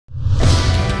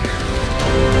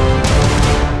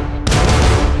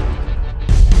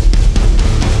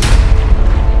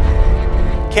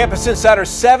Campus Insiders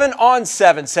 7 on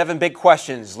 7. 7 big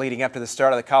questions leading up to the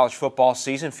start of the college football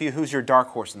season. Few, who's your dark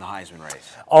horse in the Heisman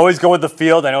race? Always go with the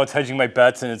field. I know it's hedging my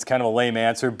bets and it's kind of a lame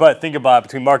answer, but think about it.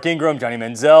 Between Mark Ingram, Johnny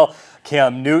Manziel,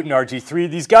 Cam Newton, RG3,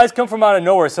 these guys come from out of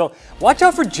nowhere. So watch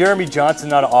out for Jeremy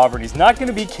Johnson out of Auburn. He's not going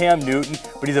to be Cam Newton,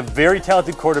 but he's a very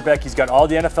talented quarterback. He's got all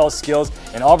the NFL skills,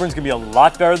 and Auburn's going to be a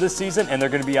lot better this season, and they're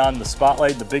going to be on the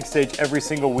spotlight, the big stage every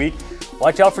single week.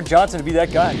 Watch out for Johnson to be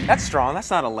that guy. That's strong. That's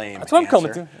not a lame That's what I'm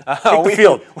answer. coming to. Take the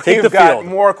field. Take the We've got field.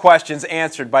 more questions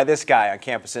answered by this guy on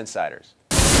Campus Insiders.